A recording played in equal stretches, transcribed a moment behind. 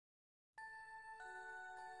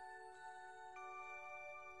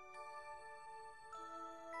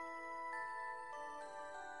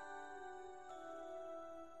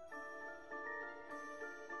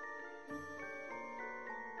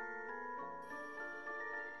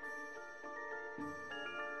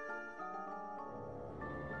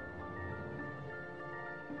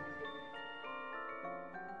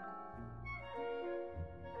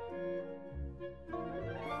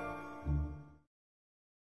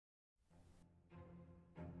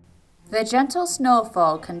The gentle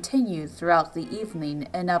snowfall continued throughout the evening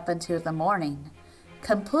and up into the morning,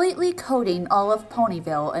 completely coating all of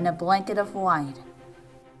Ponyville in a blanket of white.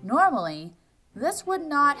 Normally, this would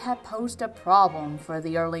not have posed a problem for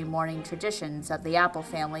the early morning traditions of the Apple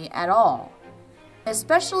family at all,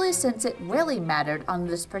 especially since it really mattered on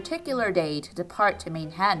this particular day to depart to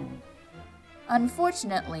Manhattan.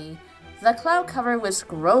 Unfortunately, the cloud cover was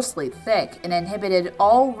grossly thick and inhibited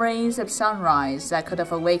all rays of sunrise that could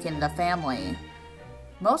have awakened the family.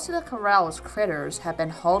 Most of the corral's critters had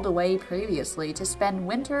been hauled away previously to spend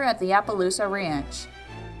winter at the Appaloosa Ranch.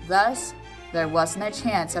 Thus, there wasn't a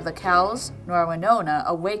chance of the cows nor Winona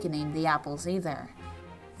awakening the apples either.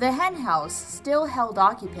 The hen house still held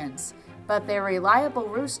occupants, but their reliable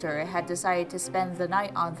rooster had decided to spend the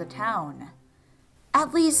night on the town.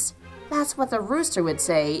 At least, that's what the rooster would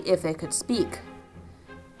say if it could speak.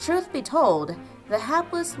 Truth be told, the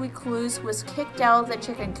hapless recluse was kicked out of the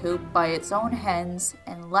chicken coop by its own hens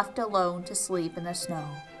and left alone to sleep in the snow.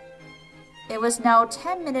 It was now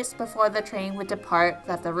 10 minutes before the train would depart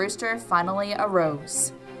that the rooster finally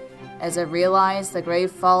arose. As it realized the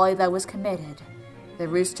grave folly that was committed, the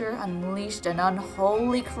rooster unleashed an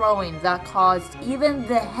unholy crowing that caused even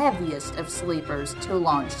the heaviest of sleepers to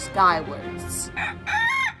launch skywards.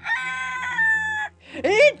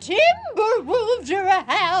 Timber wolves are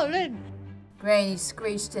a-howling! Granny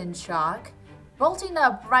screeched in shock, bolting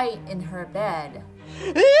upright in her bed.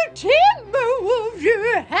 Timber wolves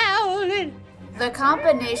are a-howling! The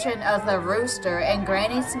combination of the rooster and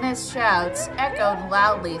Granny Smith's shouts echoed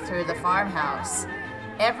loudly through the farmhouse.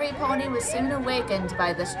 Every pony was soon awakened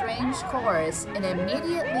by the strange chorus and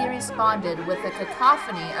immediately responded with a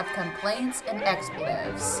cacophony of complaints and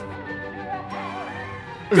expletives.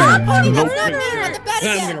 Stop, pony! That's not me on the bed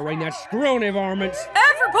I'm again! gonna rain that scrawny varmints!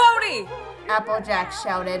 Every pony! Applejack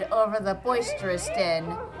shouted over the boisterous din.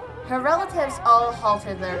 Her relatives all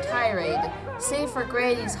halted their tirade, save for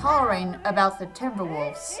Grady's hollering about the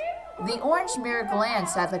Timberwolves. The orange mirror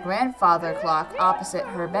glanced at the grandfather clock opposite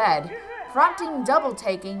her bed, prompting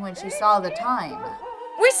double-taking when she saw the time.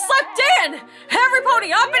 We slept in! Every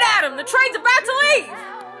pony up and at 'em! The train's about to leave!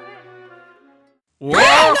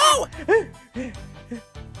 Well, No!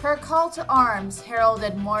 Her call to arms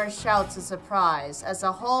heralded more shouts of surprise as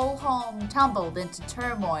the whole home tumbled into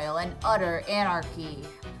turmoil and utter anarchy.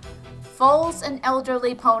 Foals and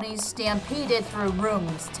elderly ponies stampeded through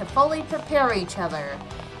rooms to fully prepare each other.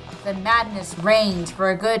 The madness reigned for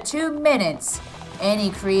a good 2 minutes. Any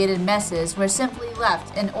created messes were simply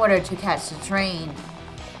left in order to catch the train.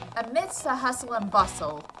 Amidst the hustle and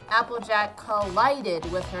bustle, Applejack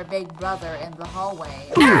collided with her big brother in the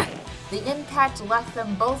hallway. The impact left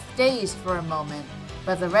them both dazed for a moment,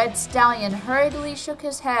 but the red stallion hurriedly shook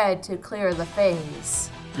his head to clear the phase.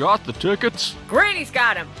 Got the tickets? Granny's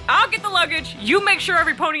got 'em. I'll get the luggage. You make sure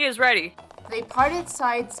every pony is ready. They parted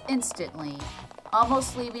sides instantly,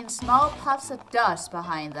 almost leaving small puffs of dust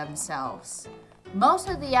behind themselves. Most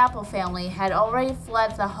of the Apple family had already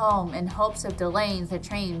fled the home in hopes of delaying the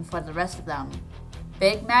train for the rest of them.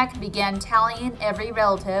 Big Mac began tallying every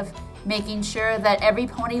relative, making sure that every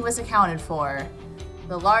pony was accounted for.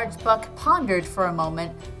 The large buck pondered for a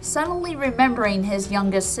moment, suddenly remembering his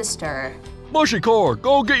youngest sister. Mushy core,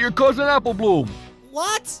 go get your cousin Apple Bloom.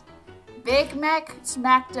 What? Big Mac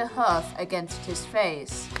smacked a hoof against his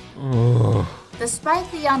face.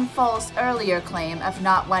 Despite the young foal's earlier claim of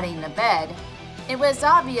not wetting the bed, it was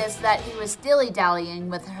obvious that he was dilly-dallying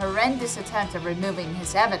with a horrendous attempt at removing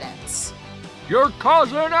his evidence. Your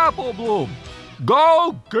cousin Apple Bloom.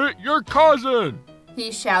 Go get your cousin.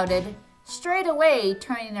 He shouted, straight away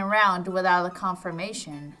turning around without a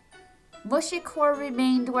confirmation. Mushy Core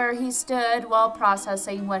remained where he stood while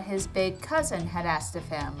processing what his big cousin had asked of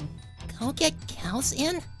him. Go get cows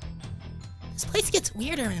in? This place gets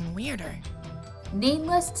weirder and weirder.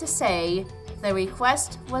 Needless to say, the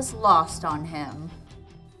request was lost on him.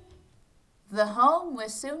 The home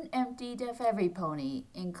was soon emptied of every pony,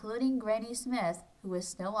 including Granny Smith, who was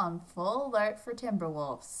still on full alert for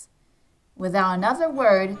Timberwolves. Without another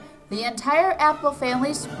word, the entire Apple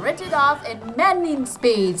family sprinted off in maddening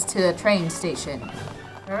speeds to the train station.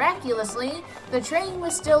 Miraculously, the train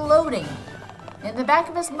was still loading. In the back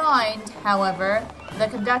of his mind, however, the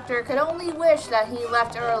conductor could only wish that he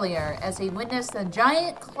left earlier as he witnessed the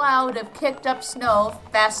giant cloud of kicked-up snow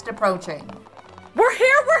fast approaching. We're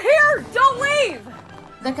here! Don't leave!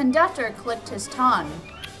 The conductor clicked his tongue.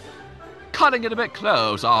 Cutting it a bit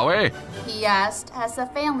close, are we? He asked as the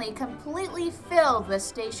family completely filled the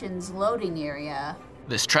station's loading area.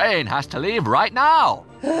 This train has to leave right now.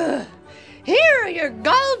 Here are your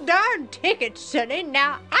gold darn tickets, Sonny.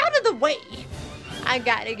 Now out of the way. I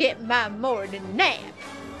gotta get my morning nap.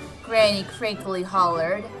 Granny crankily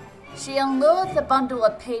hollered. She unloaded the bundle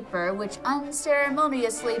of paper, which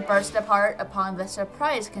unceremoniously burst apart upon the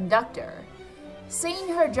surprised conductor. Seeing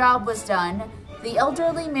her job was done, the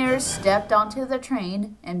elderly mare stepped onto the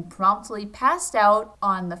train and promptly passed out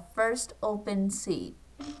on the first open seat.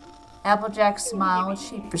 Applejack smiled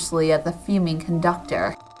sheepishly at the fuming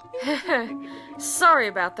conductor. Sorry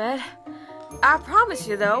about that. I promise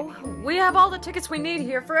you, though, we have all the tickets we need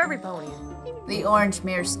here for every pony. The orange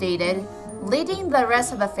mare stated, leading the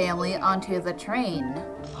rest of the family onto the train.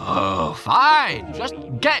 Oh, fine. Just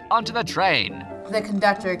get onto the train. The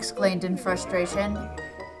conductor exclaimed in frustration.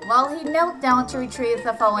 While he knelt down to retrieve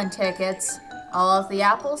the fallen tickets, all of the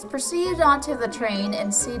apples proceeded onto the train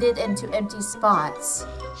and seated into empty spots.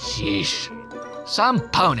 Sheesh. Some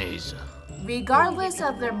ponies. Regardless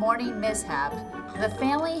of their morning mishap, the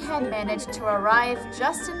family had managed to arrive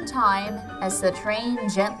just in time as the train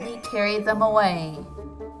gently carried them away.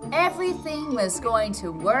 Everything was going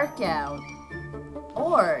to work out.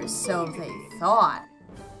 Or so they thought.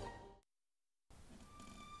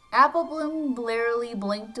 Applebloom blearily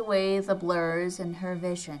blinked away the blurs in her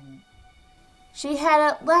vision. She had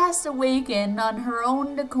at last awakened on her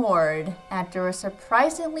own accord after a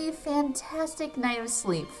surprisingly fantastic night of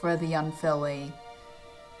sleep for the young filly.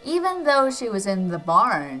 Even though she was in the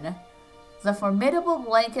barn, the formidable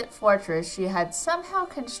blanket fortress she had somehow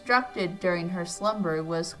constructed during her slumber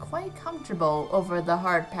was quite comfortable over the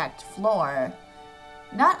hard-packed floor.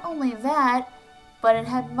 Not only that, but it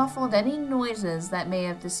had muffled any noises that may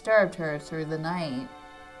have disturbed her through the night.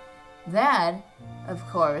 That, of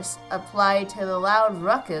course, applied to the loud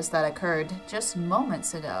ruckus that occurred just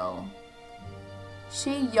moments ago.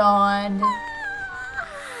 She yawned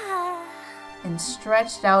and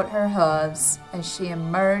stretched out her hooves as she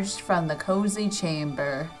emerged from the cozy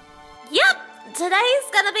chamber. Yep,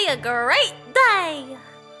 today's gonna be a great day.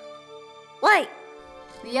 Wait.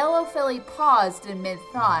 The yellow filly paused in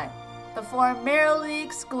mid-thought before merrily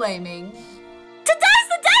exclaiming, Today's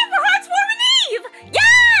the day for Heartswarming Eve!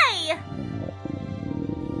 Yay!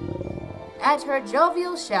 At her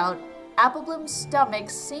jovial shout, Applebloom's stomach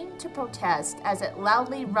seemed to protest as it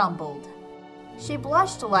loudly rumbled. She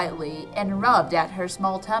blushed lightly and rubbed at her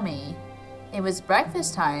small tummy. It was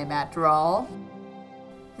breakfast time, after all.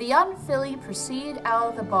 The young filly proceeded out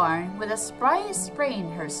of the barn with a spry spring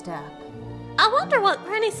in her step. I wonder what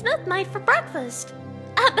Granny Smith made for breakfast.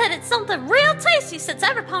 I bet it's something real tasty since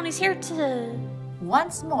every pony's here too.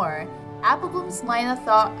 Once more, Applebloom's line of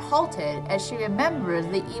thought halted as she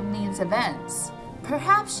remembered the evening's events.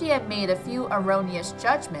 Perhaps she had made a few erroneous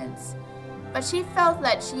judgments, but she felt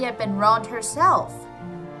that she had been wronged herself.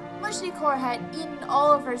 Mushy had eaten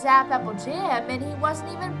all of her Zap Apple jam and he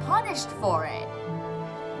wasn't even punished for it.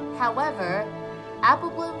 However,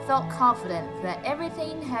 Applebloom felt confident that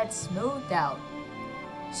everything had smoothed out.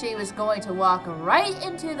 She was going to walk right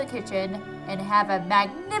into the kitchen and have a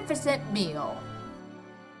magnificent meal.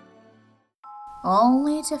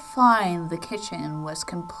 Only to find the kitchen was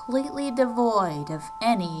completely devoid of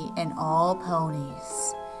any and all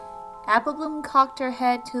ponies. Applebloom cocked her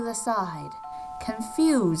head to the side,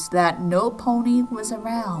 confused that no pony was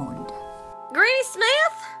around. Granny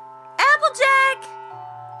Smith? Applejack?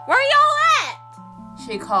 Where y'all at?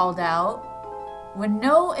 She called out. When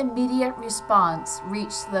no immediate response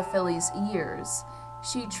reached the filly's ears,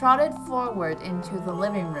 she trotted forward into the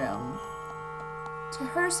living room. To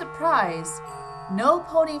her surprise, no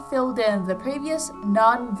pony filled in the previous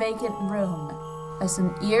non-vacant room as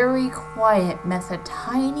an eerie quiet met the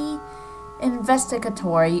tiny,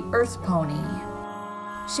 investigatory earth pony.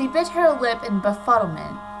 She bit her lip in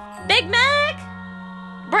befuddlement. Big Mac?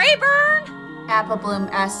 Braeburn? Applebloom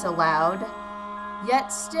asked aloud.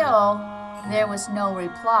 Yet still, there was no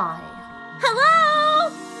reply.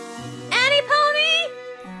 Hello? Any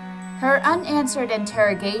pony? Her unanswered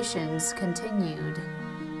interrogations continued.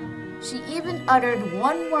 She even uttered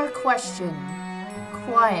one more question,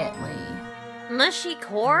 quietly. Mushy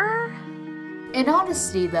core? In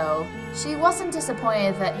honesty, though, she wasn't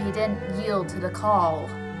disappointed that he didn't yield to the call.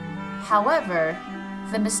 However,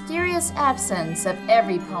 the mysterious absence of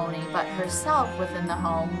every pony but herself within the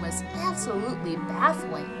home was absolutely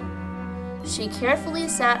baffling. She carefully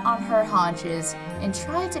sat on her haunches and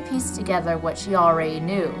tried to piece together what she already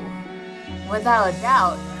knew. Without a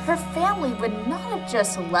doubt, her family would not have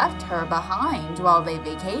just left her behind while they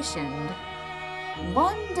vacationed.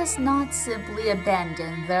 One does not simply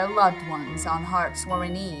abandon their loved ones on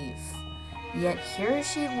Heartswarming Eve. Yet here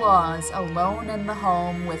she was alone in the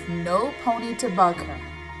home with no pony to bug her.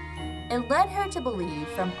 It led her to believe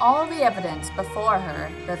from all the evidence before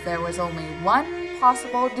her that there was only one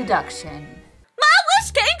impossible deduction. My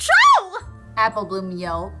wish came true! Applebloom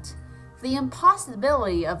yelped. The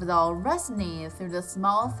impossibility of it all resonated through the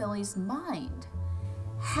small filly's mind.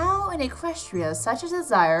 How an Equestria such a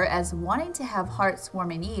desire as wanting to have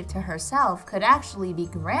Heartswarming Eve to herself could actually be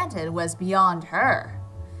granted was beyond her.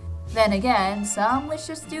 Then again, some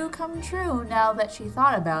wishes do come true now that she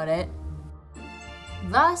thought about it.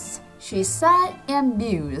 Thus, she sat and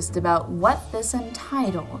mused about what this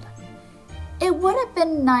entitled. It would have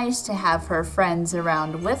been nice to have her friends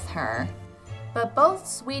around with her, but both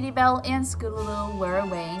Sweetie Belle and Scootaloo were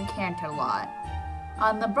away in Canterlot.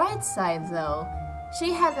 On the bright side, though,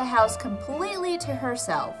 she had the house completely to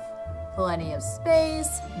herself. Plenty of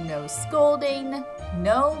space, no scolding,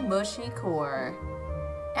 no mushy core.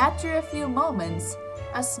 After a few moments,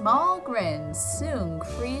 a small grin soon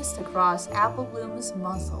creased across Applebloom's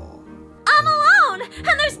muzzle. I'm alone,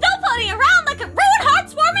 and there's nobody around that can ruin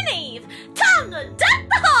Heartswarming Eve! Time to deck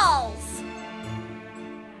the halls!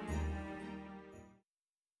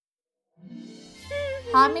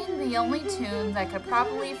 Humming the only tune that could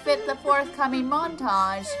probably fit the forthcoming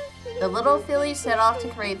montage, the little filly set off to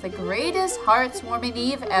create the greatest Heartswarming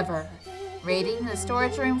Eve ever, raiding the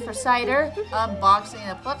storage room for cider, unboxing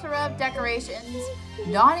a plethora of decorations,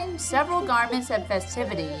 donning several garments of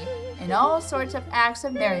festivity, and all sorts of acts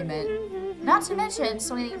of merriment, not to mention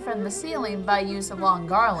swinging from the ceiling by use of long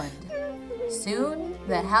garland. Soon,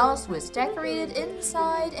 the house was decorated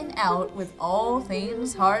inside and out with all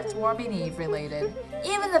things Heartswarming Eve related.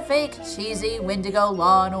 Even the fake, cheesy Wendigo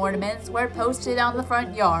lawn ornaments were posted on the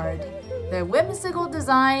front yard. Their whimsical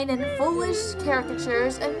design and foolish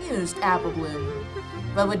caricatures amused Applebloom,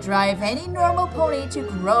 but would drive any normal pony to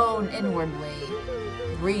groan inwardly.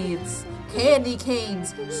 Wreaths, candy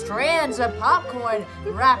canes, strands of popcorn,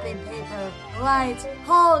 wrapping paper, lights,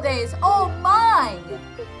 holidays, oh my!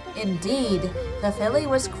 Indeed, the filly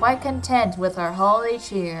was quite content with her holiday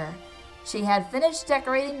cheer. She had finished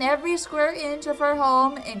decorating every square inch of her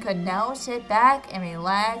home and could now sit back and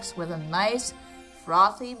relax with a nice,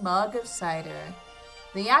 frothy mug of cider.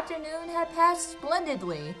 The afternoon had passed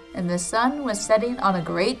splendidly, and the sun was setting on a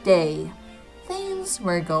great day. Things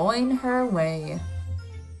were going her way.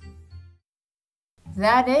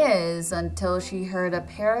 That is, until she heard a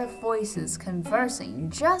pair of voices conversing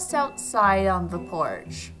just outside on the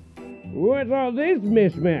porch. What's all this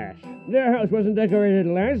mishmash? Their house wasn't decorated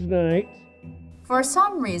last night. For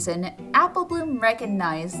some reason, Applebloom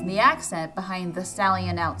recognized the accent behind the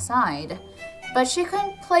stallion outside, but she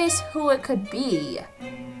couldn't place who it could be.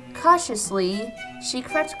 Cautiously, she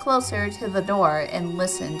crept closer to the door and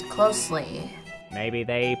listened closely. Maybe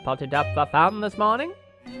they potted up the fun this morning?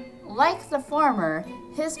 Like the former,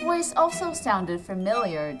 his voice also sounded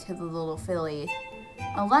familiar to the little filly.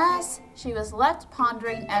 Alas, she was left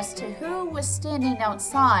pondering as to who was standing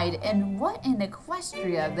outside and what in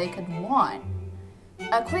Equestria they could want.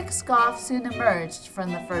 A quick scoff soon emerged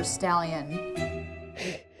from the first stallion.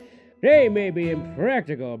 They may be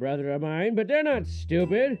impractical, brother of mine, but they're not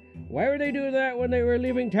stupid. Why would they do that when they were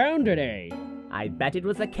leaving town today? I bet it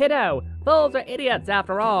was a kiddo. Fools are idiots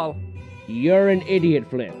after all. You're an idiot,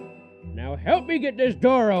 Flim. Now help me get this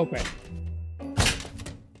door open.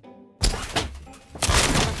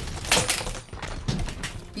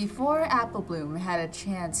 Before Applebloom had a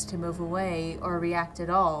chance to move away or react at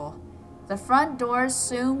all, the front door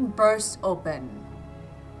soon burst open.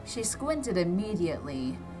 She squinted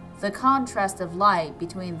immediately, the contrast of light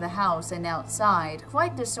between the house and outside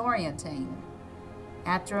quite disorienting.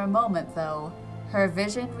 After a moment, though, her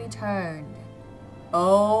vision returned.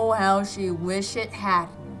 Oh, how she wished it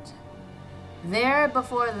hadn't. There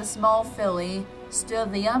before the small filly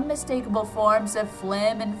stood the unmistakable forms of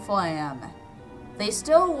Flim and Flam. They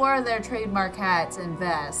still wore their trademark hats and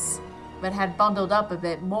vests, but had bundled up a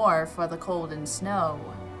bit more for the cold and snow.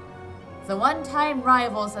 The one-time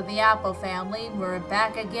rivals of the Apple family were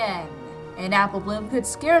back again, and Applebloom could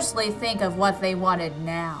scarcely think of what they wanted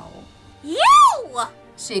now. You!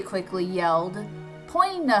 She quickly yelled,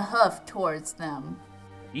 pointing a hoof towards them.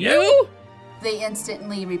 You? They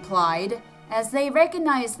instantly replied, as they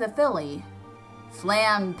recognized the filly.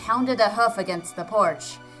 Flam pounded a hoof against the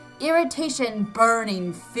porch, irritation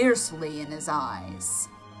burning fiercely in his eyes.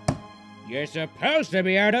 You're supposed to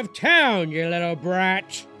be out of town, you little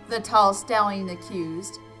brat! The tall stallion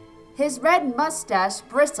accused. His red mustache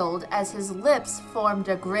bristled as his lips formed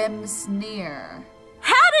a grim sneer.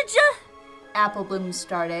 How did you... Applebloom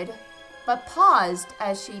started, but paused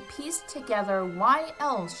as she pieced together why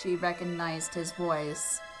else she recognized his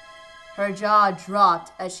voice. Her jaw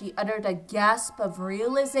dropped as she uttered a gasp of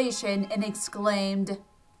realization and exclaimed,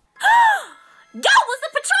 That was the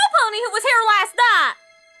patrol pony who was here last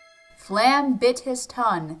Flam bit his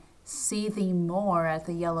tongue, seething more at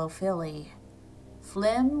the yellow filly.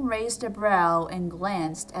 Flim raised a brow and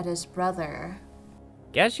glanced at his brother.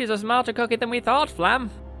 Guess she's a smarter cookie than we thought, Flam.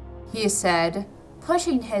 He said,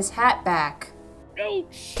 pushing his hat back.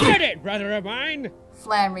 Don't shut it, brother of mine!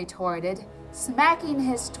 Flam retorted, smacking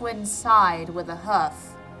his twin's side with a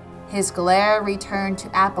huff. His glare returned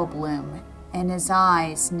to Apple Bloom, and his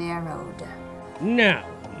eyes narrowed. Now,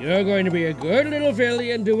 you're going to be a good little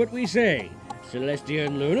filly and do what we say. Celestia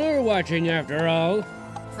and Luna are watching after all.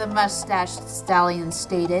 The mustached stallion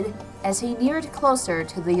stated as he neared closer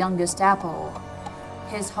to the youngest apple.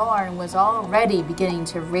 His horn was already beginning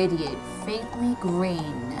to radiate faintly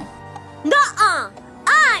green. Nuh-uh!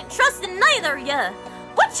 I ain't trusting neither of ya!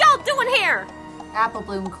 What y'all doing here? Apple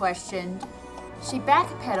Bloom questioned. She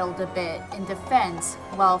backpedaled a bit in defense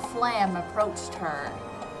while Flam approached her.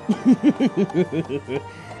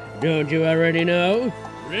 Don't you already know?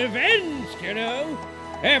 Revenge, kiddo!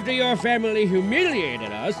 After your family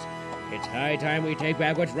humiliated us, it's high time we take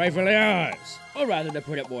back what's rightfully ours. Or rather, to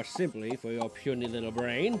put it more simply for your puny little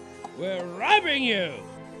brain, we're robbing you!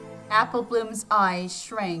 Apple Bloom's eyes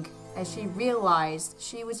shrank as she realized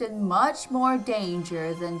she was in much more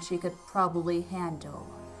danger than she could probably handle.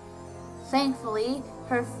 Thankfully,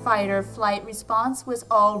 her fight-or-flight response was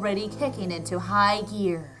already kicking into high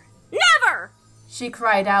gear. Never! She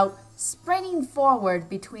cried out, springing forward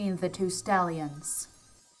between the two stallions.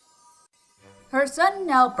 Her sudden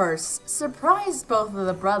outbursts surprised both of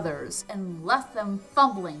the brothers and left them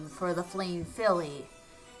fumbling for the fleeing filly.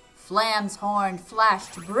 Flam's horn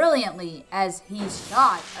flashed brilliantly as he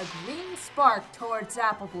shot a green spark towards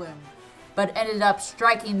Apple Bloom, but ended up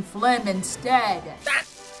striking Flim instead.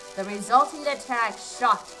 The resulting attack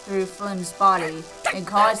shot through Flim's body and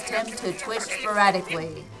caused him to twitch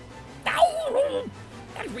sporadically. Ow!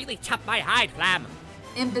 That really chopped my hide, Flam.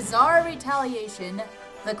 In bizarre retaliation,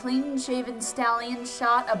 the clean-shaven stallion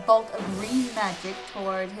shot a bolt of green magic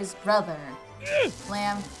toward his brother.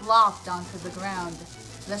 Flam flopped onto the ground,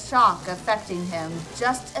 the shock affecting him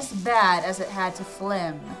just as bad as it had to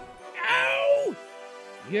Flim. Ow!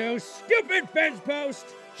 You stupid fence post!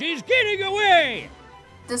 She's getting away!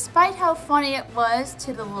 Despite how funny it was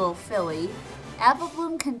to the little filly, Apple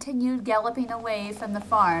Bloom continued galloping away from the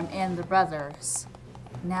farm and the brothers.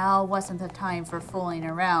 Now wasn't the time for fooling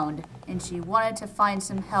around, and she wanted to find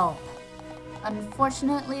some help.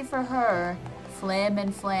 Unfortunately for her, Flim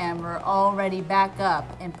and Flam were already back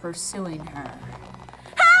up and pursuing her.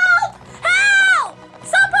 Help! Help!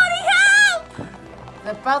 Somebody help!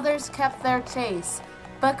 The brothers kept their chase,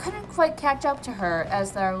 but couldn't quite catch up to her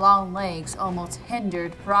as their long legs almost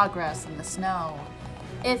hindered progress in the snow.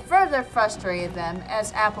 It further frustrated them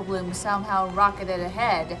as Apple Bloom somehow rocketed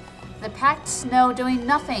ahead, the packed snow doing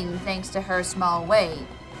nothing thanks to her small weight.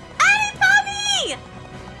 Annie Pony!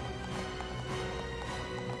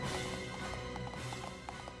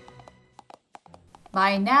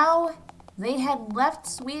 By now, they had left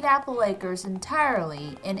Sweet Apple Acres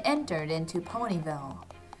entirely and entered into Ponyville.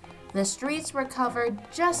 The streets were covered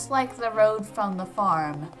just like the road from the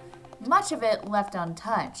farm, much of it left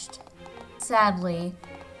untouched. Sadly,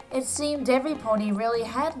 it seemed every pony really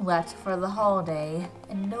had left for the holiday,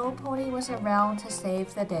 and no pony was around to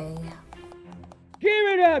save the day. Give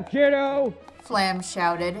it up, kiddo! Flam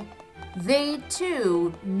shouted. They,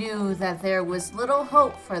 too, knew that there was little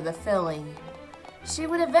hope for the filly. She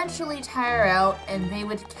would eventually tire out and they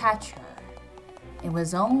would catch her. It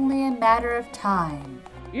was only a matter of time.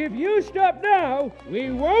 If you stop now,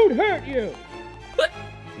 we won't hurt you! But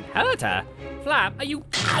hurt her? Flam, are you...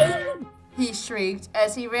 Ow! He shrieked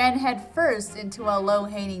as he ran headfirst into a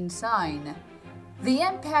low-hanging sign. The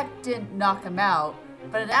impact didn't knock him out,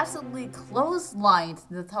 but it absolutely clotheslined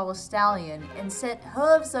the tall stallion and sent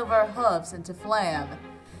hooves over hooves into Flam.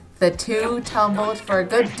 The two tumbled for a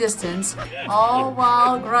good distance, all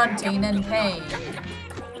while grunting in pain.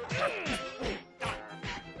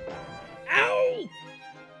 Ow!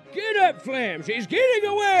 Get up, Flam! She's getting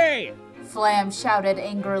away! Flam shouted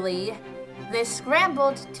angrily. They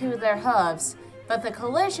scrambled to their hooves, but the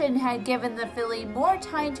collision had given the filly more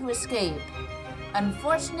time to escape.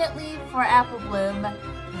 Unfortunately for Apple Bloom,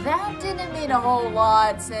 that didn't mean a whole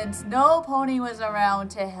lot since no pony was around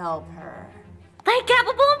to help her. Thank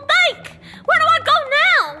Apple Bloom, thank! Where do I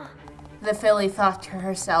go now? The filly thought to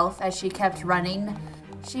herself as she kept running.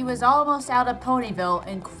 She was almost out of Ponyville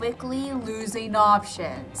and quickly losing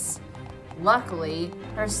options. Luckily,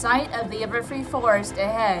 her sight of the Everfree Forest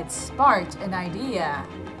ahead sparked an idea.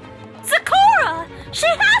 Sakura! She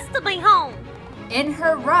has to be home! In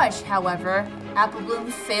her rush, however, Apple Bloom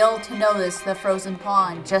failed to notice the frozen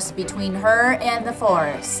pond just between her and the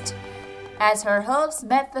forest. As her hooves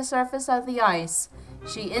met the surface of the ice,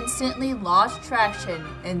 she instantly lost traction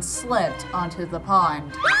and slipped onto the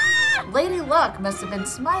pond. Lady Luck must have been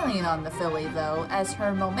smiling on the filly, though, as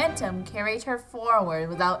her momentum carried her forward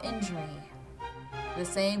without injury. The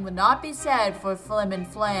same would not be said for Flim and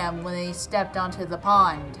Flam when they stepped onto the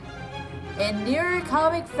pond. In near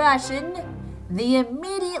comic fashion, they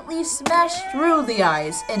immediately smashed through the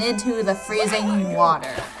ice and into the freezing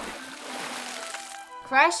water.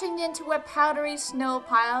 Crashing into a powdery snow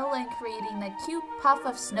pile and creating a cute puff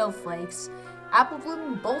of snowflakes,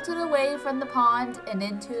 Applebloom bolted away from the pond and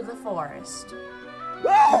into the forest.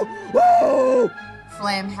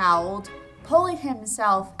 Flam howled, pulling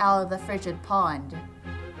himself out of the frigid pond.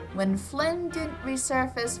 When Flim didn't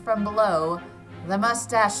resurface from below, the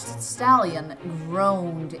mustached stallion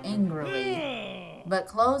groaned angrily, but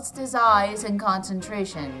closed his eyes in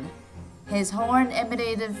concentration. His horn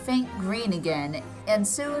emanated faint green again, and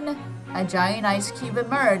soon a giant ice cube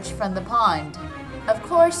emerged from the pond. Of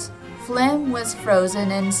course, Flim was frozen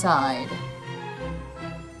inside.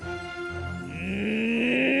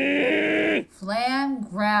 Flam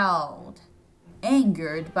growled,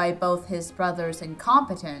 angered by both his brother's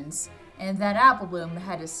incompetence and that Applebloom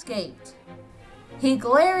had escaped. He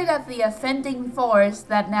glared at the offending forest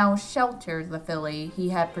that now sheltered the filly he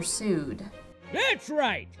had pursued. That's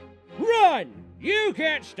right! Run! You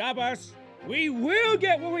can't stop us! We will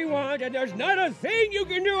get what we want, and there's not a thing you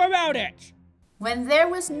can do about it! When there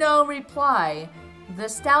was no reply, the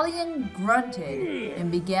stallion grunted and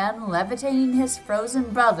began levitating his frozen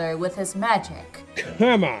brother with his magic.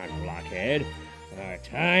 Come on, blockhead. Our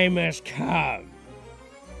time has come.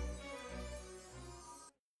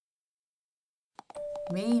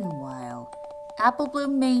 Meanwhile,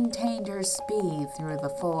 Applebloom maintained her speed through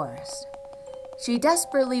the forest. She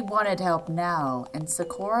desperately wanted help now, and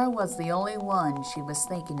Sakura was the only one she was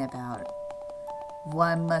thinking about.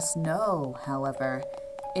 One must know, however,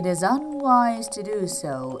 it is unwise to do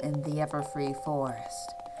so in the Everfree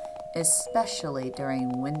Forest, especially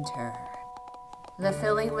during winter. The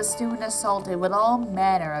filly was soon assaulted with all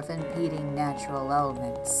manner of impeding natural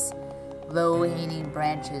elements. Low-hanging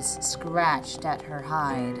branches scratched at her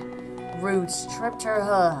hide, roots tripped her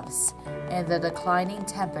hooves, and the declining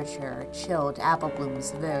temperature chilled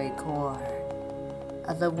Applebloom's very core.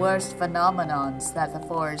 The worst phenomenons that the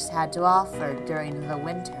forest had to offer during the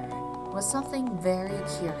winter was something very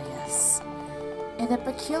curious. In the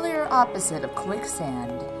peculiar opposite of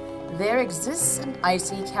quicksand, there exists an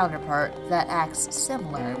icy counterpart that acts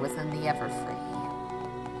similar within the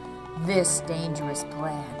Everfree. This dangerous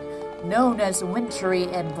plan, known as Wintry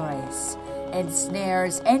Embrace,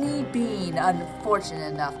 ensnares any being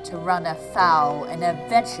unfortunate enough to run afoul and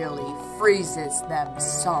eventually freezes them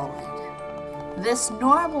solid. This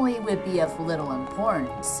normally would be of little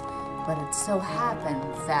importance, but it so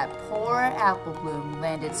happened that poor Applebloom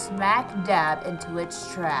landed smack dab into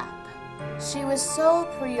its trap. She was so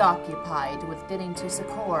preoccupied with getting to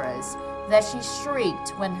Sakura's that she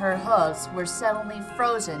shrieked when her hooves were suddenly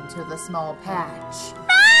frozen to the small patch.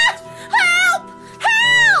 Help!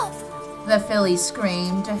 Help! The filly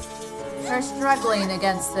screamed. Her struggling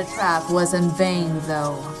against the trap was in vain,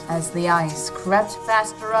 though, as the ice crept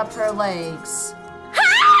faster up her legs.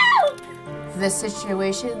 Help! The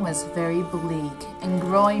situation was very bleak, and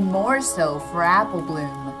growing more so for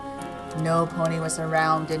Applebloom. No pony was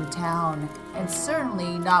around in town, and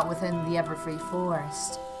certainly not within the Everfree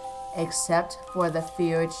Forest, except for the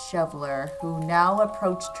feared shoveler, who now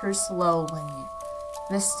approached her slowly.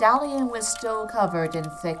 The stallion was still covered in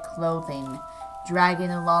thick clothing,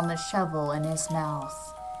 dragging along the shovel in his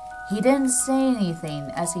mouth. He didn't say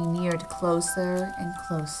anything as he neared closer and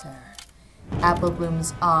closer.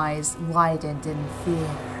 Applebloom's eyes widened in fear.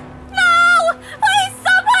 No! Please,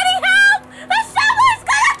 somebody help! The shoveler's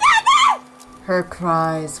gonna get me! Her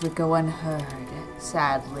cries would go unheard,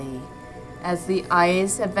 sadly, as the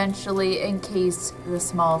ice eventually encased the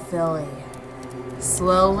small filly.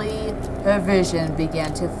 Slowly, her vision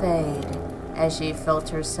began to fade as she felt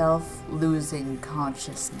herself losing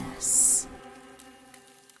consciousness.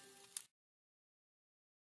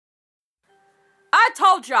 I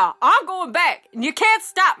told y'all, I'm going back, and you can't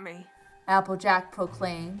stop me. Applejack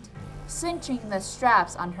proclaimed, cinching the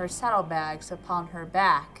straps on her saddlebags upon her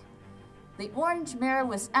back. The orange mare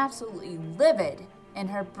was absolutely livid,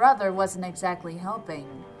 and her brother wasn't exactly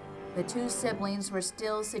helping. The two siblings were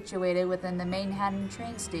still situated within the Manhattan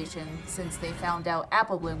train station since they found out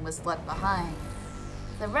Applebloom was left behind.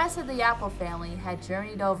 The rest of the Apple family had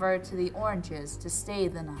journeyed over to the Oranges to stay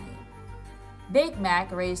the night. Big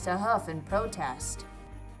Mac raised a hoof in protest.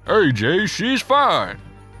 Hey, Jay, she's fine.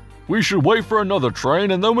 we should wait for another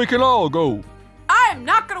train and then we can all go. I am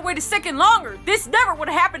not gonna wait a second longer. This never would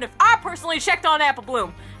have happened if I personally checked on Apple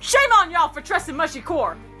Bloom. Shame on y'all for trusting Mushy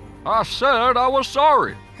Core. I said I was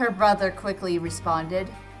sorry. Her brother quickly responded.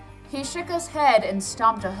 He shook his head and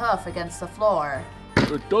stomped a hoof against the floor.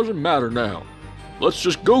 It doesn't matter now. Let's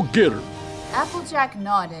just go get her. Applejack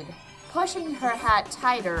nodded, pushing her hat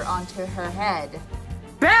tighter onto her head.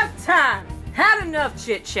 About time. Had enough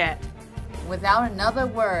chit-chat. Without another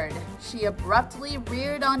word, she abruptly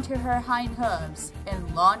reared onto her hind hooves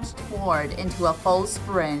and launched forward into a full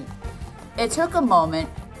sprint. It took a moment,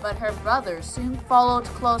 but her brother soon followed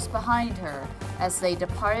close behind her as they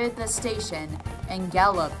departed the station and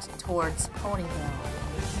galloped towards Ponyville.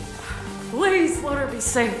 Please let her be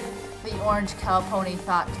safe. The orange cow pony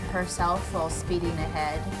thought to herself while speeding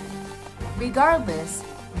ahead. Regardless,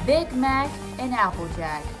 Big Mac and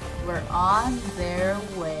Applejack were on their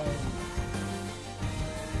way.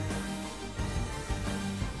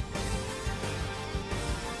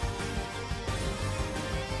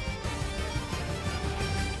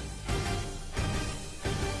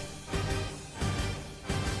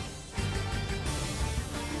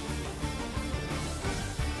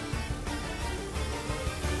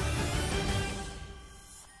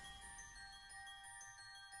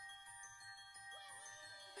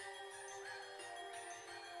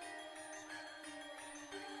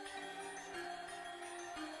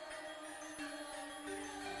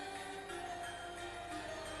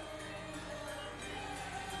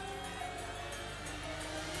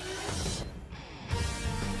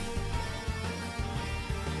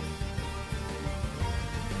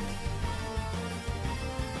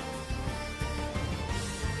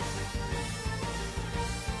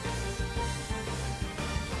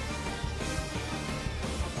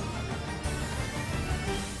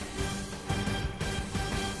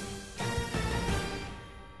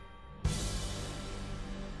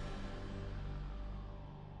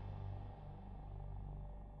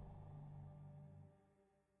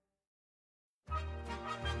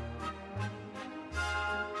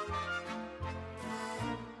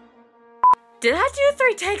 Did I do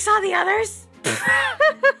 3 takes on the others?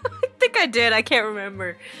 I think I did. I can't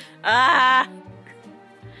remember. I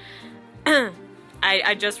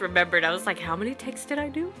just remembered. I was like, how many takes did I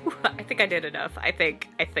do? I think I did enough. I think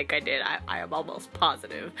I did. I am almost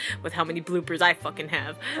positive with how many bloopers I fucking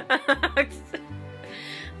have.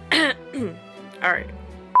 Alright.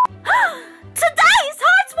 Today's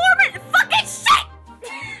heartwarming fucking shit!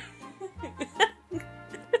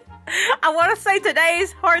 I want to say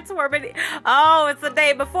today's Heartswarming. Oh, it's the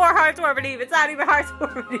day before Heartswarming Eve. It's not even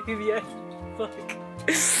Heartswarming Eve yet. Fuck.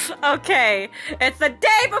 Okay, it's the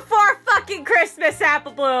day before fucking Christmas,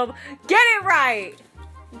 Apple Bloom. Get it right.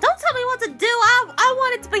 Don't tell me what to do. I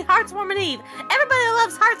want it to be Heartswarming Eve. Everybody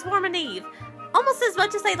loves Heartswarming Eve. Almost as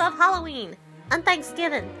much as they love Halloween and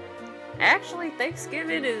Thanksgiving. Actually,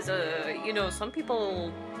 Thanksgiving is, you know, some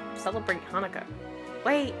people celebrate Hanukkah.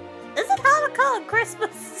 Wait, is it Hanukkah and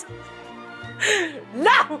Christmas?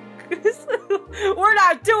 No! We're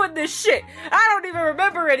not doing this shit. I don't even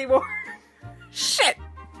remember anymore. Shit.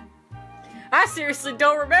 I seriously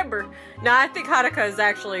don't remember. No, I think Hanukkah is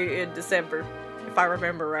actually in December, if I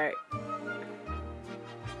remember right.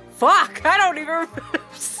 Fuck, I don't even remember.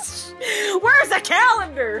 Where's the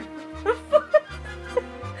calendar?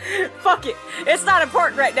 Fuck it. It's not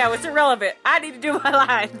important right now. It's irrelevant. I need to do my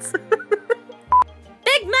lines.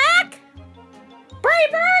 Big Mac?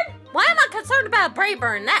 Braeburn? Why am I concerned about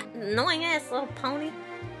Braeburn? That annoying ass little pony.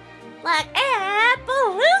 Like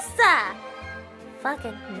Appaloosa.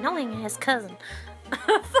 Fucking annoying ass cousin.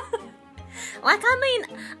 Like, I mean,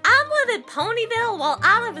 I live in Ponyville. Well,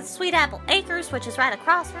 I live in Sweet Apple Acres, which is right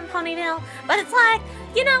across from Ponyville. But it's like,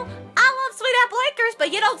 you know, I love Sweet Apple Acres, but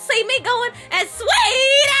you don't see me going at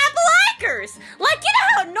Sweet Apple Acres. Like, you know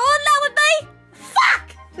how annoying that would be?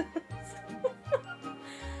 Fuck!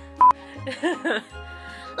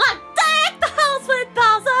 Like, deck the halls with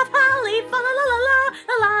balls of holly, fa la la la la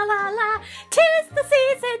la la la. 'Tis the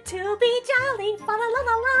season to be jolly, fa la la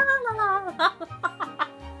la la la la.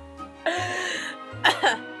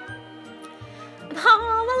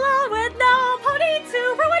 All alone with no pony to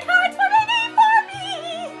ruin hearts for me.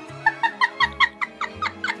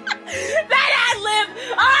 That ad-lib!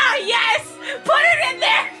 Ah, yes! Put it in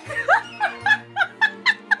there!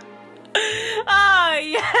 Oh,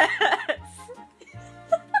 yes!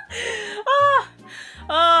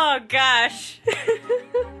 Oh, gosh.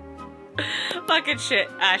 Fucking shit.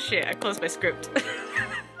 Ah, shit. I closed my script.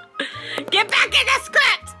 Get back in the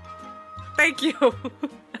script! Thank you,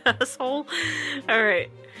 asshole. Alright.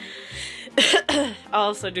 I'll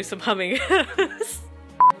also do some humming.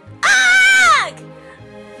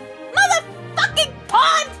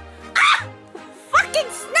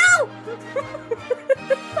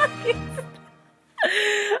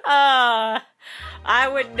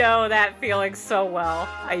 feeling so well.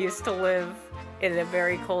 I used to live in a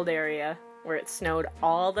very cold area where it snowed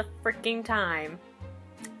all the freaking time.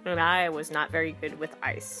 And I was not very good with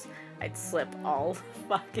ice. I'd slip all the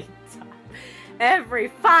fucking time. Every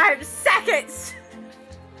 5 seconds!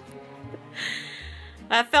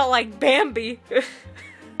 I felt like Bambi. No!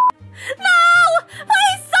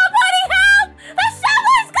 Please, somebody help!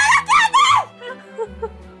 Someone's gonna get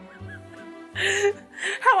me!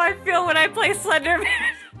 How I feel when I play Slenderman.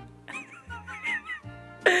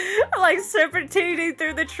 Like serpentining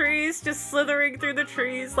through the trees, just slithering through the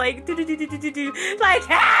trees, like do-do-do-do-do-do. Like,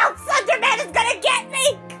 help! Slenderman is gonna get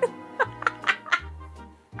me!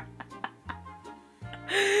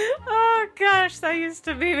 Oh gosh, that used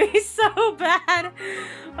to be me so bad.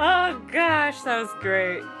 Oh gosh, that was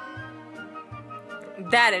great.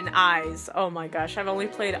 That and Eyes. Oh my gosh, I've only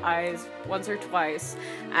played Eyes once or twice,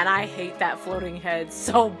 and I hate that floating head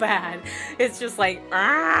so bad. It's just like,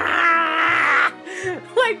 ah!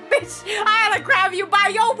 Like, bitch, I had to grab you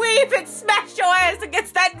by your weave and smash your ass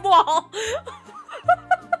against that wall.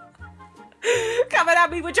 Coming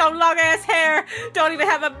at me with your long ass hair. Don't even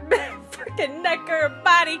have a freaking neck or a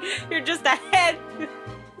body. You're just a head.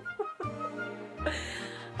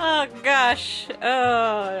 Oh gosh.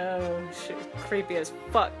 Oh shit. Creepy as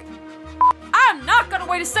fuck. I'm not gonna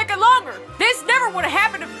wait a second longer. This never would have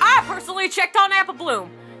happened if I personally checked on Apple Bloom.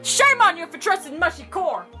 Shame on you for trusting Mushy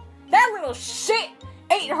Core. That little shit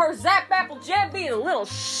ate her Zap Apple Jam being a little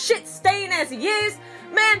shit stain as he is.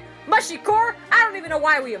 Man, Mushy Core, I don't even know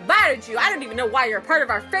why we invited you. I don't even know why you're a part of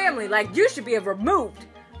our family. Like, you should be removed.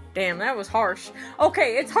 Damn, that was harsh.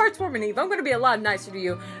 Okay, it's Heartswarming Eve. I'm gonna be a lot nicer to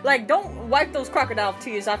you. Like, don't wipe those crocodile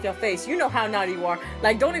tears off your face. You know how naughty you are.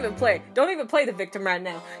 Like, don't even play. Don't even play the victim right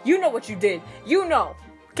now. You know what you did. You know.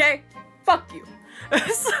 Okay? Fuck you.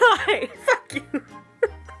 Sorry. Fuck you.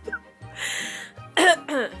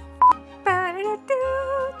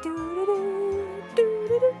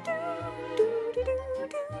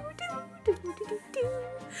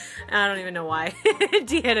 I don't even know why.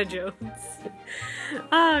 Deanna Jones.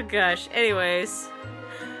 Oh gosh. Anyways.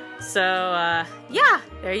 So, yeah.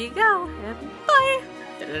 There you go. Bye.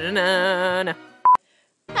 Da-da-da-da-da.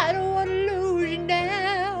 I don't want to lose you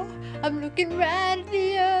now. I'm looking right at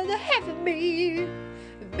the other half of me.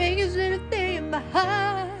 The biggest little thing in my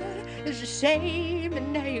heart is the same,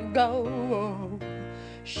 and there you go.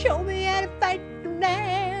 Show me how to fight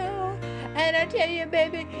now. And I tell you,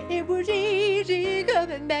 baby, it was easy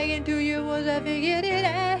coming back into you once I figured it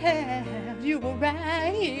out. You were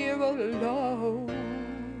right here all alone.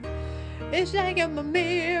 It's like I'm a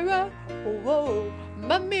mirror, oh,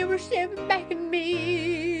 my mirror staring back at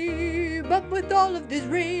me. But with all of these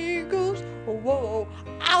wrinkles, oh,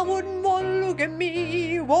 I wouldn't want to look at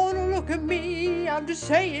me, I'm just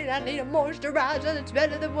saying I need a moisturizer that's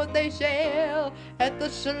better than what they sell at the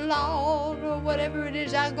salon or whatever it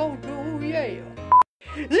is I go to, yeah.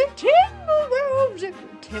 The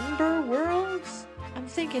Timber Worlds? I'm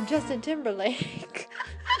thinking Justin Timberlake.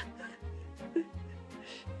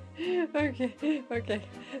 Okay.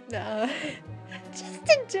 No.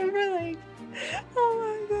 Justin Timberlake. Oh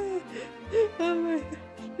my god.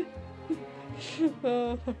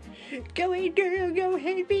 Oh. Go ahead, girl, go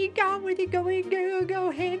ahead, be gone with it. Go ahead, girl, go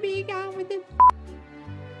ahead, be